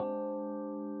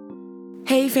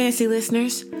Hey, fancy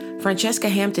listeners. Francesca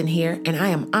Hampton here, and I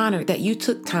am honored that you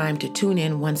took time to tune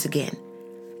in once again.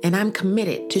 And I'm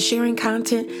committed to sharing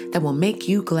content that will make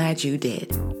you glad you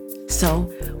did. So,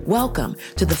 welcome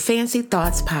to the Fancy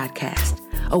Thoughts Podcast,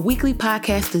 a weekly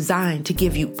podcast designed to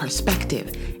give you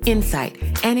perspective, insight,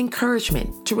 and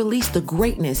encouragement to release the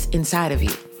greatness inside of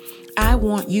you. I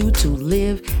want you to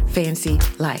live fancy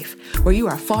life, where you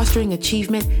are fostering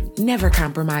achievement, never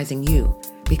compromising you,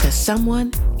 because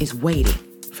someone is waiting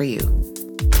for you.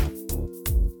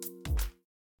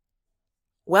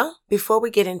 Well, before we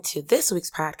get into this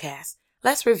week's podcast,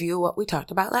 let's review what we talked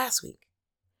about last week.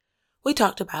 We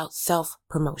talked about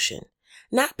self-promotion,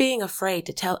 not being afraid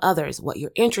to tell others what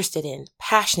you're interested in,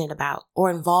 passionate about, or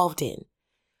involved in,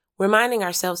 reminding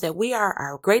ourselves that we are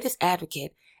our greatest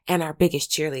advocate and our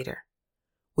biggest cheerleader.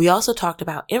 We also talked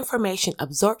about information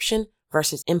absorption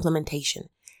versus implementation.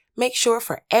 Make sure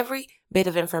for every bit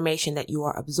of information that you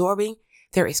are absorbing,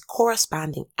 there is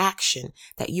corresponding action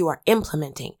that you are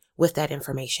implementing with that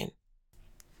information.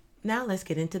 Now let's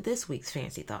get into this week's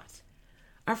fancy thoughts.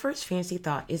 Our first fancy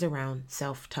thought is around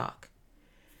self-talk.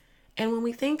 And when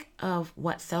we think of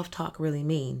what self-talk really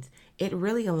means, it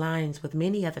really aligns with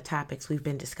many other topics we've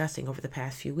been discussing over the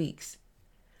past few weeks.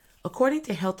 According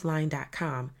to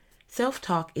healthline.com,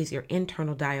 self-talk is your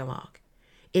internal dialogue.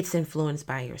 It's influenced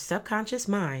by your subconscious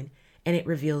mind, and it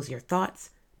reveals your thoughts,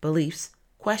 beliefs,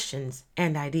 questions,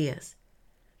 and ideas.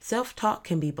 Self-talk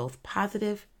can be both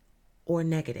positive or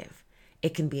negative.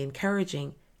 It can be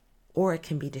encouraging or it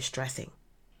can be distressing.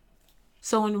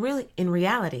 So in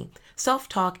reality,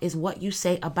 self-talk is what you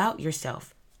say about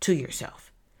yourself to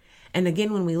yourself. And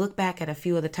again, when we look back at a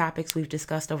few of the topics we've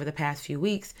discussed over the past few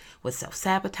weeks with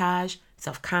self-sabotage,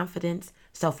 self-confidence,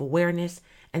 self-awareness,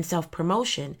 and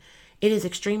self-promotion, it is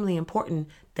extremely important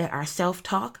that our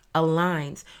self-talk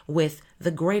aligns with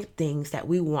the great things that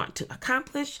we want to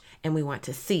accomplish and we want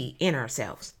to see in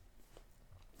ourselves.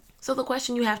 So the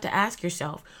question you have to ask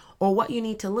yourself, or what you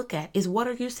need to look at, is what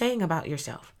are you saying about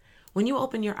yourself? When you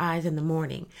open your eyes in the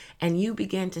morning and you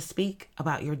begin to speak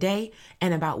about your day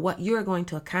and about what you're going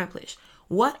to accomplish,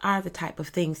 what are the type of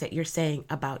things that you're saying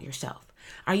about yourself?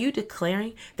 Are you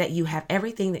declaring that you have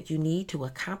everything that you need to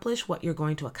accomplish what you're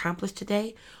going to accomplish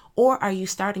today? Or are you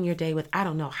starting your day with, I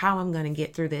don't know how I'm going to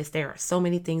get through this. There are so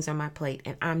many things on my plate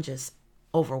and I'm just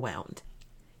overwhelmed.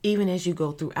 Even as you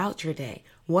go throughout your day,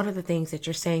 what are the things that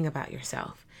you're saying about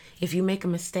yourself? If you make a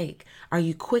mistake, are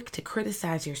you quick to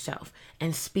criticize yourself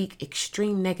and speak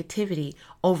extreme negativity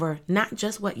over not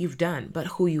just what you've done, but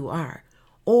who you are?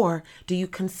 Or do you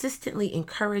consistently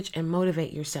encourage and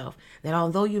motivate yourself that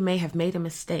although you may have made a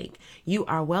mistake, you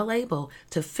are well able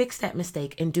to fix that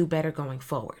mistake and do better going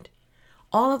forward?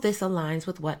 All of this aligns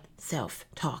with what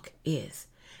self-talk is.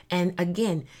 And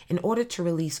again, in order to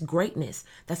release greatness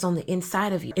that's on the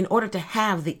inside of you, in order to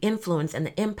have the influence and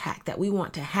the impact that we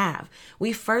want to have,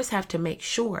 we first have to make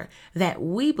sure that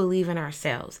we believe in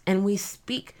ourselves and we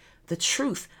speak the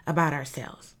truth about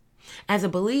ourselves. As a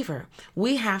believer,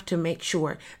 we have to make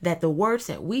sure that the words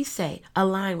that we say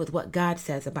align with what God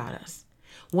says about us.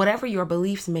 Whatever your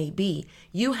beliefs may be,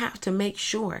 you have to make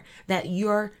sure that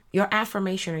your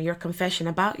affirmation or your confession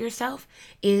about yourself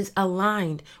is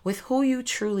aligned with who you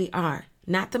truly are.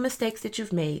 Not the mistakes that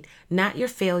you've made, not your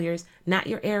failures, not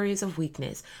your areas of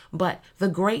weakness, but the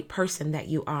great person that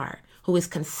you are, who is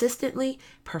consistently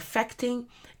perfecting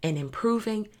and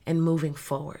improving and moving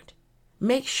forward.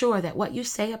 Make sure that what you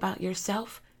say about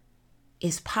yourself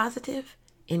is positive,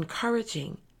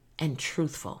 encouraging, and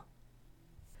truthful.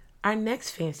 Our next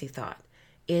fancy thought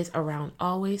is around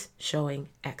always showing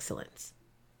excellence.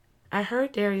 I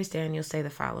heard Dharius Daniels say the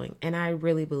following, and I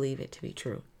really believe it to be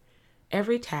true.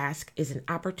 Every task is an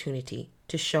opportunity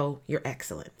to show your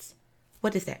excellence.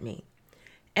 What does that mean?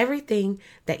 Everything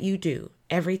that you do,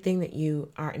 everything that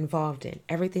you are involved in,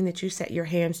 everything that you set your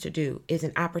hands to do is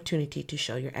an opportunity to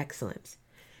show your excellence.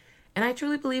 And I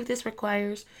truly believe this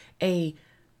requires a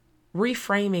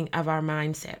reframing of our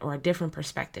mindset or a different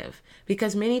perspective,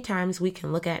 because many times we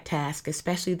can look at tasks,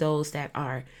 especially those that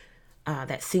are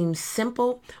that seem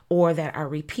simple or that are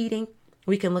repeating.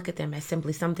 We can look at them as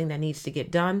simply something that needs to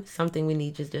get done, something we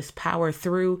need to just power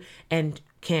through and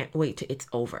can't wait till it's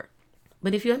over.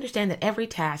 But if you understand that every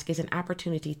task is an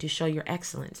opportunity to show your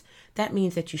excellence, that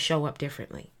means that you show up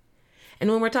differently. And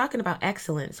when we're talking about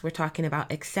excellence, we're talking about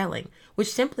excelling,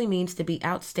 which simply means to be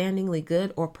outstandingly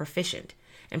good or proficient.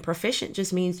 And proficient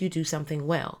just means you do something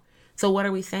well. So what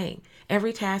are we saying?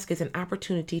 Every task is an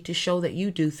opportunity to show that you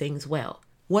do things well,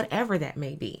 whatever that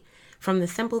may be. From the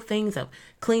simple things of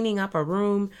cleaning up a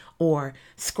room or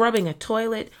scrubbing a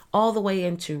toilet, all the way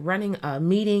into running a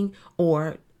meeting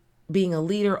or being a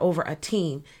leader over a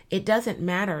team, it doesn't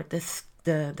matter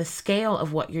the scale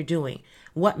of what you're doing.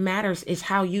 What matters is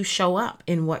how you show up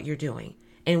in what you're doing.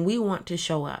 And we want to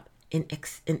show up in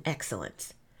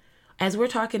excellence. As we're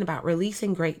talking about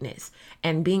releasing greatness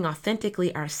and being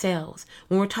authentically ourselves,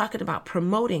 when we're talking about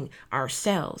promoting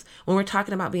ourselves, when we're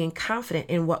talking about being confident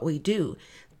in what we do,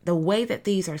 the way that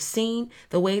these are seen,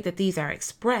 the way that these are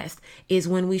expressed is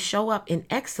when we show up in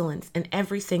excellence in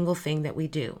every single thing that we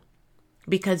do.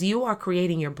 Because you are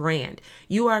creating your brand.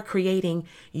 You are creating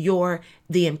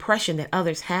the impression that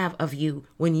others have of you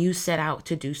when you set out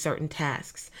to do certain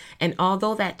tasks. And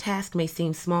although that task may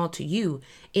seem small to you,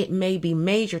 it may be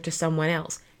major to someone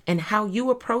else. And how you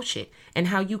approach it and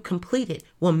how you complete it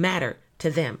will matter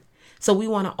to them. So we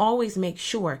want to always make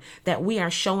sure that we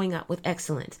are showing up with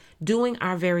excellence, doing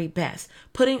our very best,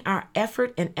 putting our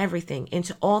effort and everything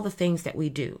into all the things that we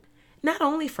do. Not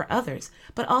only for others,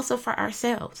 but also for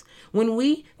ourselves. When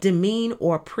we demean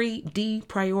or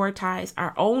deprioritize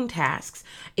our own tasks,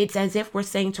 it's as if we're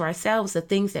saying to ourselves the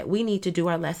things that we need to do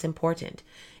are less important.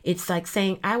 It's like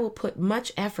saying, I will put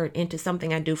much effort into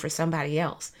something I do for somebody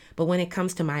else. But when it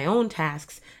comes to my own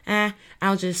tasks,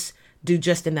 I'll just do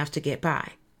just enough to get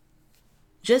by.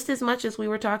 Just as much as we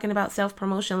were talking about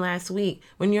self-promotion last week,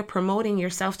 when you're promoting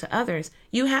yourself to others,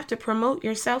 you have to promote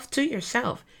yourself to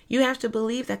yourself. You have to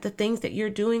believe that the things that you're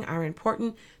doing are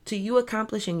important to you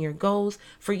accomplishing your goals,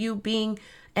 for you being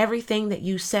everything that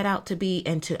you set out to be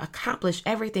and to accomplish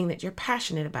everything that you're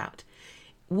passionate about.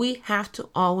 We have to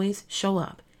always show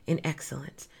up in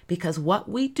excellence because what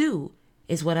we do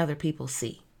is what other people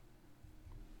see.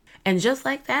 And just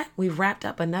like that, we've wrapped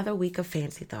up another week of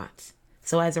Fancy Thoughts.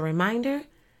 So as a reminder,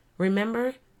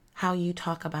 remember how you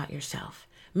talk about yourself.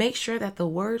 Make sure that the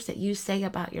words that you say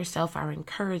about yourself are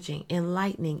encouraging,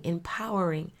 enlightening,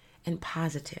 empowering, and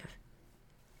positive.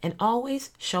 And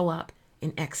always show up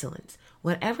in excellence.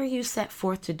 Whatever you set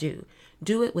forth to do,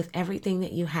 do it with everything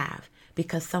that you have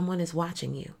because someone is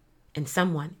watching you and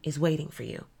someone is waiting for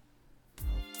you.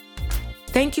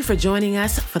 Thank you for joining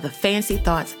us for the Fancy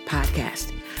Thoughts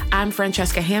podcast. I'm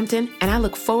Francesca Hampton, and I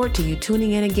look forward to you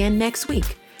tuning in again next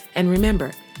week. And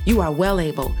remember, you are well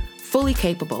able, fully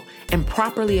capable, and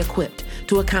properly equipped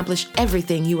to accomplish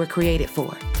everything you were created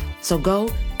for. So go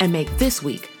and make this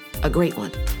week a great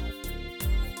one.